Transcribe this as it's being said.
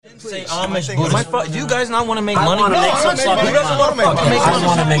Say Amish Buddhist. Do you guys not want to make money? I want to make some fucking money. I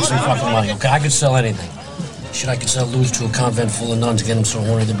want to make some fucking money. Okay, I could sell anything. Shit, I could sell Louis to a convent full of nuns to get them so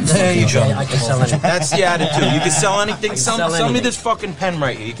horny they'd be fucking each other. I can sell anything. That's the attitude. You can sell anything. Sell me this fucking pen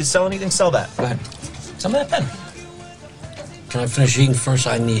right here. You can sell anything. Sell that. Go ahead. Sell me that pen. Can I finish eating first?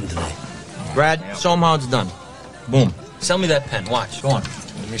 I'm eating today. Brad, show him how it's done. Boom. Sell me that pen. Watch. Go on.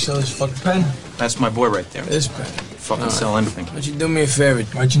 Let me sell this fucking pen. That's my boy right there. This pen. Fucking sell anything. Why don't you do me a favor?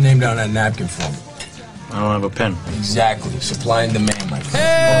 Write your name down on that napkin for me. I don't have a pen. Exactly. Supply and demand, my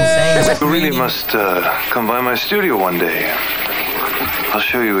friend. You really must come by my studio one day. I'll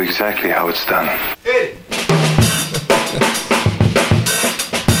show you exactly how it's done. Hey.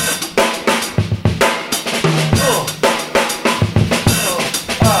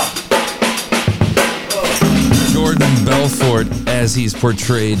 Jordan Belfort, as he's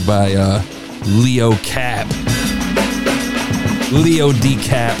portrayed by Leo Cap. Leo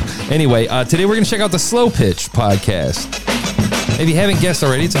DeCap. Anyway, today we're going to check out the Slow Pitch podcast. If you haven't guessed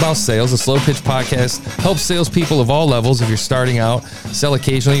already, it's about sales. The Slow Pitch podcast helps salespeople of all levels. If you're starting out, sell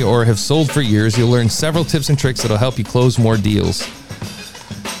occasionally, or have sold for years, you'll learn several tips and tricks that'll help you close more deals.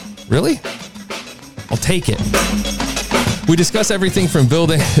 Really? I'll take it. We discuss everything from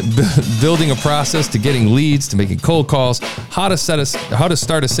building a process to getting leads to making cold calls, how to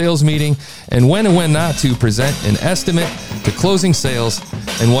start a sales meeting, and when not to present an estimate, to closing sales,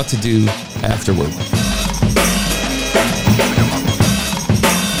 and what to do afterward.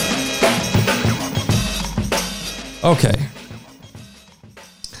 Okay.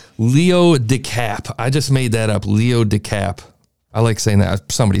 Leo DeCap. I just made that up. Leo DeCap. I like saying that.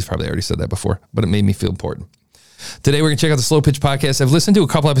 Somebody's probably already said that before, but it made me feel important. Today, we're going to check out the Slow Pitch podcast. I've listened to a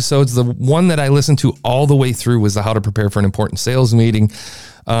couple episodes. The one that I listened to all the way through was the How to Prepare for an Important Sales Meeting.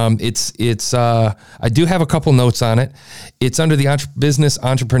 I do have a couple notes on it. It's under the business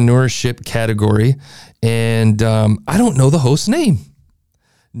entrepreneurship category, and I don't know the host's name.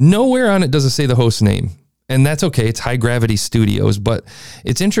 Nowhere on it does it say the host's name, and that's okay. It's High Gravity Studios, but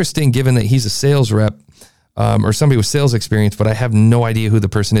it's interesting given that he's a sales rep, or somebody with sales experience, but I have no idea who the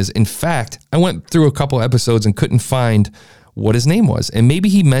person is. In fact, I went through a couple episodes and couldn't find what his name was. And maybe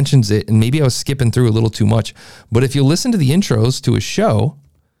he mentions it, and maybe I was skipping through a little too much. But if you listen to the intros to his show,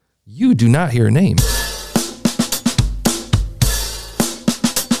 you do not hear a name.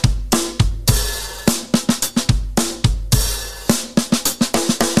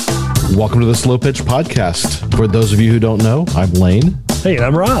 Welcome to the Slow Pitch podcast. For those of you who don't know, I'm Lane. Hey,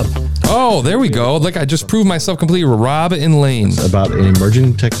 I'm Rob. Oh, there we go. Like I just proved myself completely. Rob and Lane. It's about an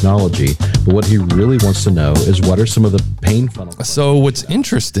emerging technology, but what he really wants to know is what are some of the pain funnels. So what's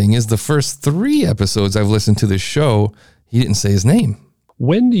interesting is the first 3 episodes I've listened to this show, he didn't say his name.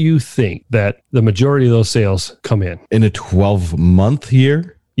 When do you think that the majority of those sales come in? In a 12-month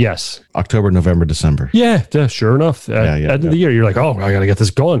year? Yes. October, November, December. Yeah, Sure enough. End of the year, you're like, oh, I got to get this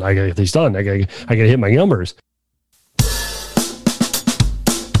going. I got to get these done. I got to hit my numbers.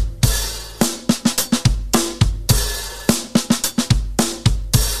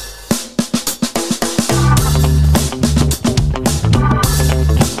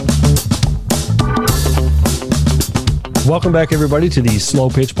 Welcome back, everybody, to the Slow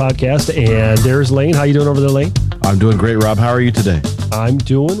Pitch podcast. And there's Lane. How you doing over there, Lane? I'm doing great, Rob. How are you today? I'm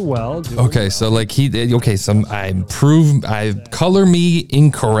doing well. So like I color me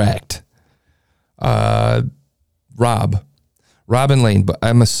incorrect. Rob and Lane, but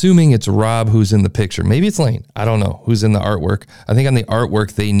I'm assuming it's Rob who's in the picture. Maybe it's Lane. I don't know who's in the artwork. I think on the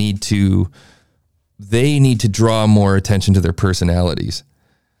artwork they need to draw more attention to their personalities.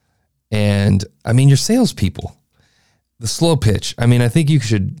 And I mean, you're salespeople. The Slow Pitch. I mean, I think you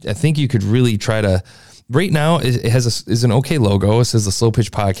could really try to. Right now, it is an okay logo. It says the Slow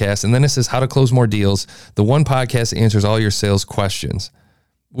Pitch podcast, and then it says how to close more deals. The one podcast that answers all your sales questions,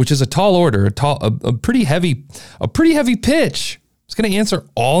 which is a tall order, a pretty heavy pitch. It's going to answer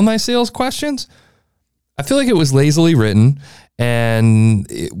all my sales questions. I feel like it was lazily written, and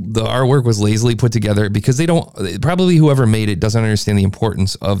the artwork was lazily put together because probably whoever made it doesn't understand the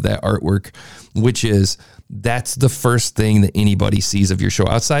importance of that artwork, which is that's the first thing that anybody sees of your show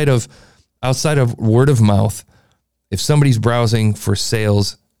outside of word of mouth. If somebody's browsing for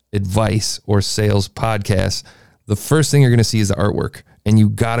sales advice or sales podcasts, the first thing you're going to see is the artwork, and you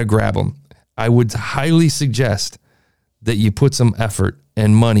got to grab them. I would highly suggest that you put some effort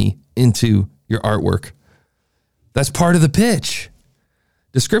and money into your artwork. That's part of the pitch.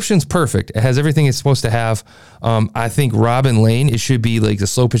 Description's perfect. It has everything it's supposed to have. I think Rob and Lane, it should be like the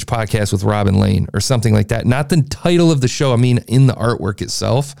Slow Pitch podcast with Rob and Lane or something like that. Not the title of the show. I mean, in the artwork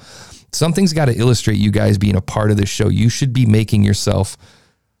itself, something's got to illustrate you guys being a part of this show. You should be making yourself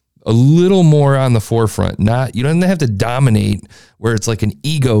a little more on the forefront. You don't have to dominate where it's like an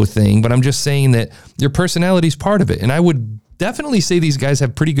ego thing, but I'm just saying that your personality is part of it. And I would definitely say these guys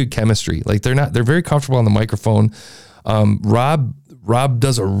have pretty good chemistry. Like they're very comfortable on the microphone. Rob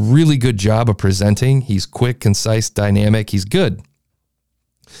does a really good job of presenting. He's quick, concise, dynamic. He's good.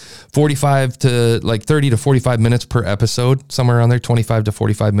 30 to 45 minutes per episode, somewhere around there, 25 to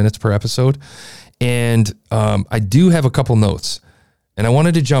 45 minutes per episode. And I do have a couple notes. And I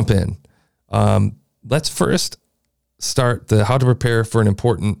wanted to jump in. Let's first start the how to prepare for an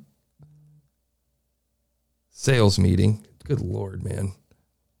important sales meeting. Good Lord, man.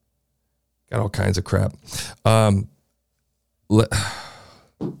 Got all kinds of crap.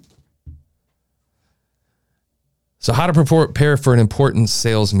 So how to prepare for an important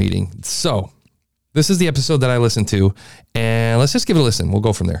sales meeting. So this is the episode that I listened to. And let's just give it a listen. We'll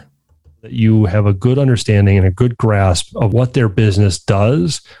go from there. That you have a good understanding and a good grasp of what their business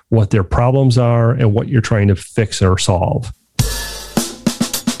does, what their problems are, and what you're trying to fix or solve.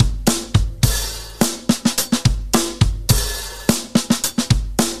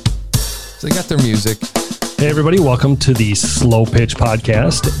 So they got their music. Hey, everybody. Welcome to the Slow Pitch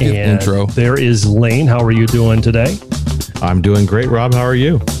Podcast. Good intro. There is Lane. How are you doing today? I'm doing great, Rob. How are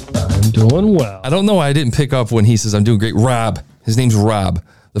you? I'm doing well. I don't know why I didn't pick up when he says I'm doing great. Rob. His name's Rob.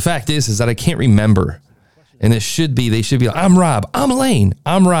 The fact is that I can't remember. And they should be like, I'm Rob. I'm Lane.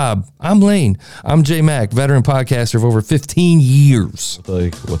 I'm Rob. I'm Lane. I'm J Mac, veteran podcaster of over 15 years.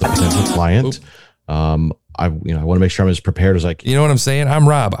 With a potential client. I want to make sure I'm as prepared as I can. You know what I'm saying? I'm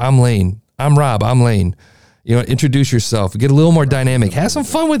Rob. I'm Lane. I'm Rob. I'm Lane. Introduce yourself. Get a little more dynamic. Have some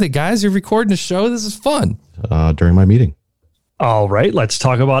fun with it, guys. You're recording a show. This is fun. During my meeting. All right. Let's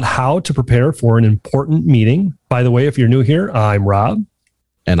talk about how to prepare for an important meeting. By the way, if you're new here, I'm Rob.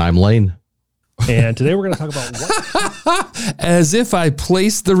 And I'm Lane. And today we're going to talk about what... As if I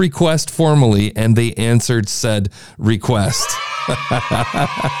placed the request formally and they answered said request.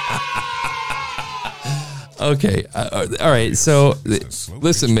 Okay. All right. So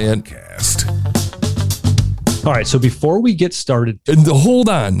listen, man. All right. So before we get started... Hold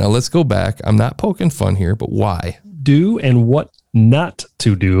on. Now let's go back. I'm not poking fun here, but why? Do and what not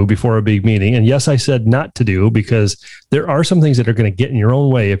to do before a big meeting. And yes, I said not to do because there are some things that are going to get in your own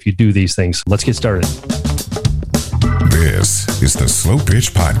way if you do these things. Let's get started. This is the Slow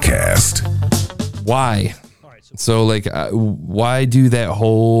Pitch Podcast. Why? So why do that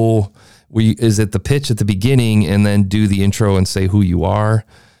whole, is it the pitch at the beginning and then do the intro and say who you are?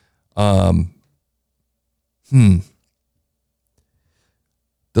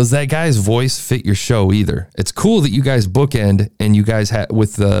 Does that guy's voice fit your show either? It's cool that you guys bookend and you guys have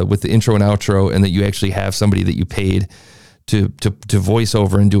with the intro and outro, and that you actually have somebody that you paid to voice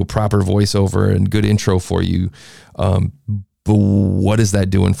over and do a proper voiceover and good intro for you. But what is that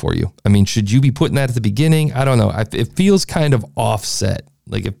doing for you? I mean, should you be putting that at the beginning? I don't know. It feels kind of offset.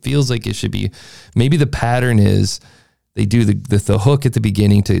 Like it feels like it should be. Maybe the pattern is they do the hook at the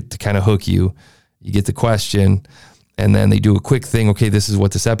beginning to kind of hook you. You get the question. And then they do a quick thing. Okay, this is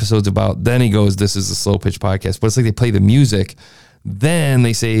what this episode's about. Then he goes, this is the Slow Pitch Podcast. But it's like they play the music. Then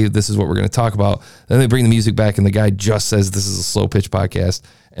they say, this is what we're going to talk about. Then they bring the music back and the guy just says, this is a Slow Pitch Podcast.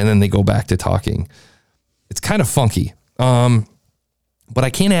 And then they go back to talking. It's kind of funky. But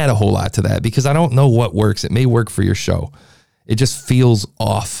I can't add a whole lot to that because I don't know what works. It may work for your show. It just feels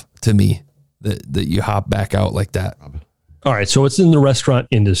off to me that you hop back out like that. All right. So it's in the restaurant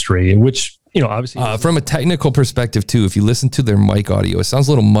industry, in which... obviously, from a technical perspective too, if you listen to their mic audio, it sounds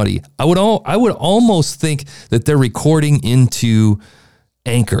a little muddy. I would almost think that they're recording into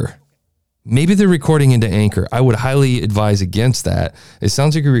Anchor. Maybe they're recording into Anchor. I would highly advise against that. It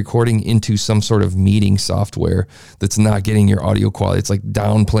sounds like you're recording into some sort of meeting software that's not getting your audio quality. It's like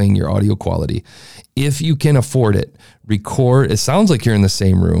downplaying your audio quality. If you can afford it, record. It sounds like you're in the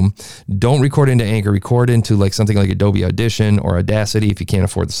same room. Don't record into Anchor. Record into like something like Adobe Audition or Audacity if you can't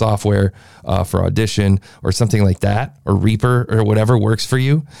afford the software for Audition or something like that, or Reaper or whatever works for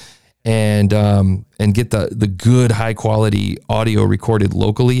you. And get the good high quality audio recorded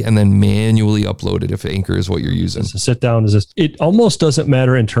locally and then manually upload it if Anchor is what you're using. Sit down is this. It almost doesn't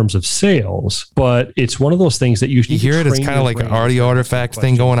matter in terms of sales, but it's one of those things that you hear it. It's kind of like an audio artifact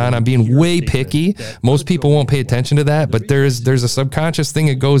thing going on. I'm being way picky. Most people won't pay attention to that, but there's a subconscious thing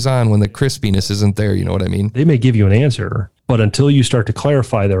that goes on when the crispiness isn't there. You know what I mean? They may give you an answer, but until you start to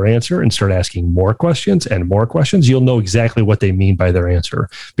clarify their answer and start asking more questions and more questions, you'll know exactly what they mean by their answer.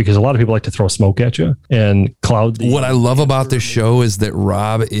 Because a lot of people like to throw smoke at you and cloud. What I love about this show is that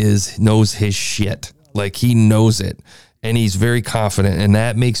Rob knows his shit. Like he knows it, and he's very confident, and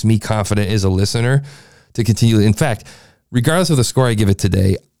that makes me confident as a listener to continue. In fact, regardless of the score I give it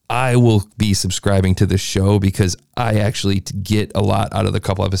today, I will be subscribing to this show because I actually get a lot out of the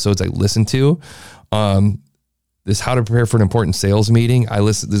couple episodes I listen to. This How to Prepare for an Important Sales Meeting.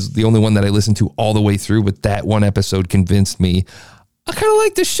 This is the only one that I listened to all the way through, but that one episode convinced me I kind of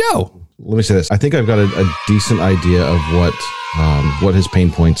like this show. Let me say this. I think I've got a decent idea of what his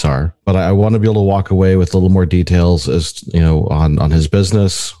pain points are, but I want to be able to walk away with a little more details as, on his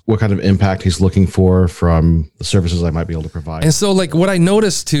business, what kind of impact he's looking for from the services I might be able to provide. And so like what I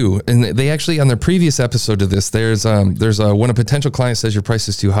noticed too, and they actually on their previous episode of this, there's when a potential client says your price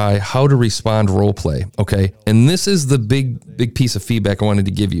is too high, how to respond role play. Okay. And this is the big piece of feedback I wanted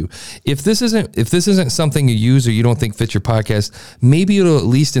to give you. If this isn't something you use or you don't think fits your podcast, maybe it'll at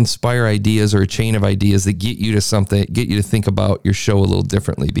least inspire ideas or a chain of ideas that get you to think about your show a little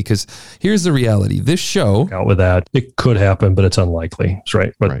differently. Because here's the reality. This show out with that, it could happen, but it's unlikely. That's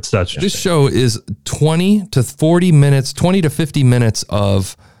right. But right. That's this show is 20 to 50 minutes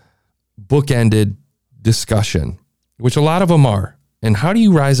of bookended discussion, which a lot of them are. And how do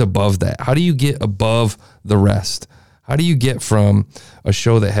you rise above that? How do you get above the rest? How do you get from a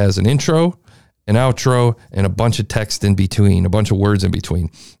show that has an intro, an outro, and a bunch of text in between, a bunch of words in between?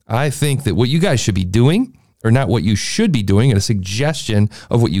 I think that what you guys should be doing, or not what you should be doing, and a suggestion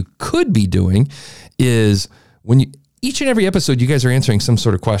of what you could be doing, is when each and every episode, you guys are answering some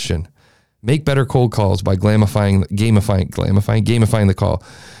sort of question. Make better cold calls by gamifying the call.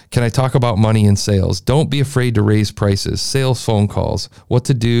 Can I talk about money and sales? Don't be afraid to raise prices. Sales phone calls. What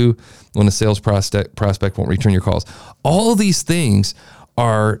to do when a sales prospect won't return your calls. All these things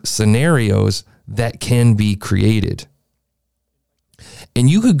are scenarios that can be created. And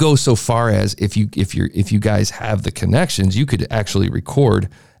you could go so far as if you guys have the connections, you could actually record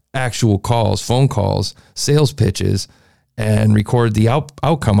actual calls, phone calls, sales pitches, and record the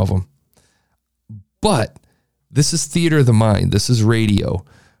outcome of them. But this is theater of the mind. This is radio.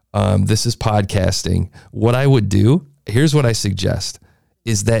 This is podcasting. What I would do, here's what I suggest,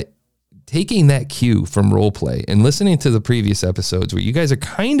 is that taking that cue from role play and listening to the previous episodes where you guys are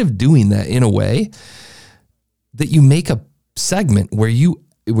kind of doing that in a way, that you make a segment where you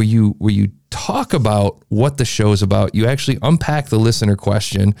talk about what the show is about. You actually unpack the listener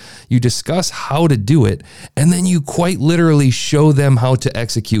question, you discuss how to do it, and then you quite literally show them how to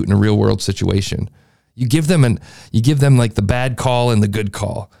execute in a real world situation. You give them like the bad call and the good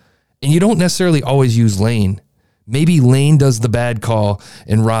call. And you don't necessarily always use Lane. Maybe Lane does the bad call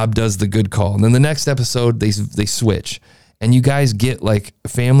and Rob does the good call. And then the next episode they switch. And you guys get like a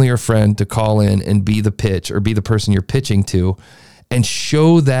family or friend to call in and be the pitch or be the person you're pitching to and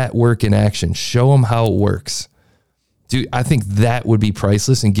show that work in action. Show them how it works. Dude, I think that would be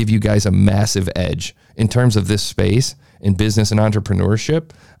priceless and give you guys a massive edge in terms of this space in business and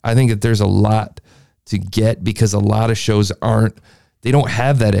entrepreneurship. I think that there's a lot to get because a lot of shows they don't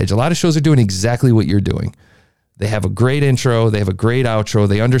have that edge. A lot of shows are doing exactly what you're doing. They have a great intro. They have a great outro.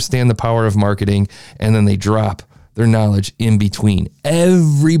 They understand the power of marketing, and then they drop their knowledge in between.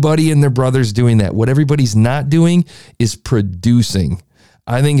 Everybody and their brother's doing that. What everybody's not doing is producing.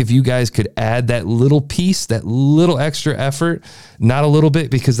 I think if you guys could add that little piece, that little extra effort, not a little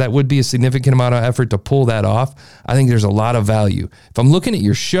bit, because that would be a significant amount of effort to pull that off. I think there's a lot of value. If I'm looking at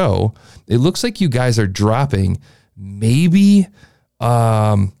your show, it looks like you guys are dropping maybe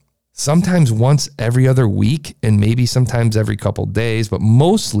sometimes once every other week and maybe sometimes every couple days, but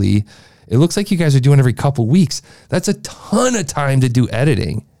mostly it looks like you guys are doing every couple weeks. That's a ton of time to do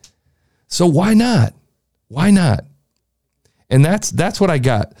editing. So why not? Why not? And that's what I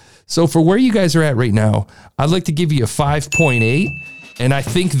got. So for where you guys are at right now, I'd like to give you a 5.8. And I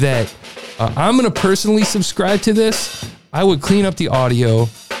think that I'm going to personally subscribe to this. I would clean up the audio.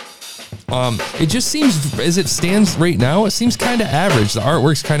 It just seems, as it stands right now, it seems kind of average. The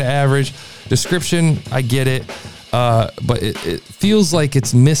artwork's kind of average. Description, I get it. But it feels like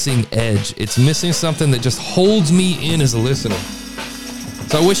it's missing edge. It's missing something that just holds me in as a listener.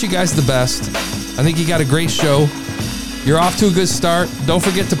 So I wish you guys the best. I think you got a great show. You're off to a good start. Don't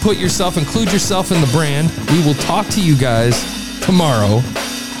forget to include yourself in the brand. We will talk to you guys tomorrow.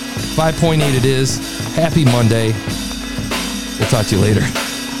 5.8 it is. Happy Monday. We'll talk to you later.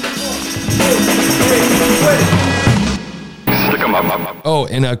 Oh,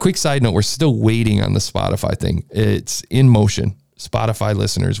 and a quick side note, we're still waiting on the Spotify thing. It's in motion. Spotify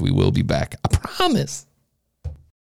listeners, we will be back. I promise.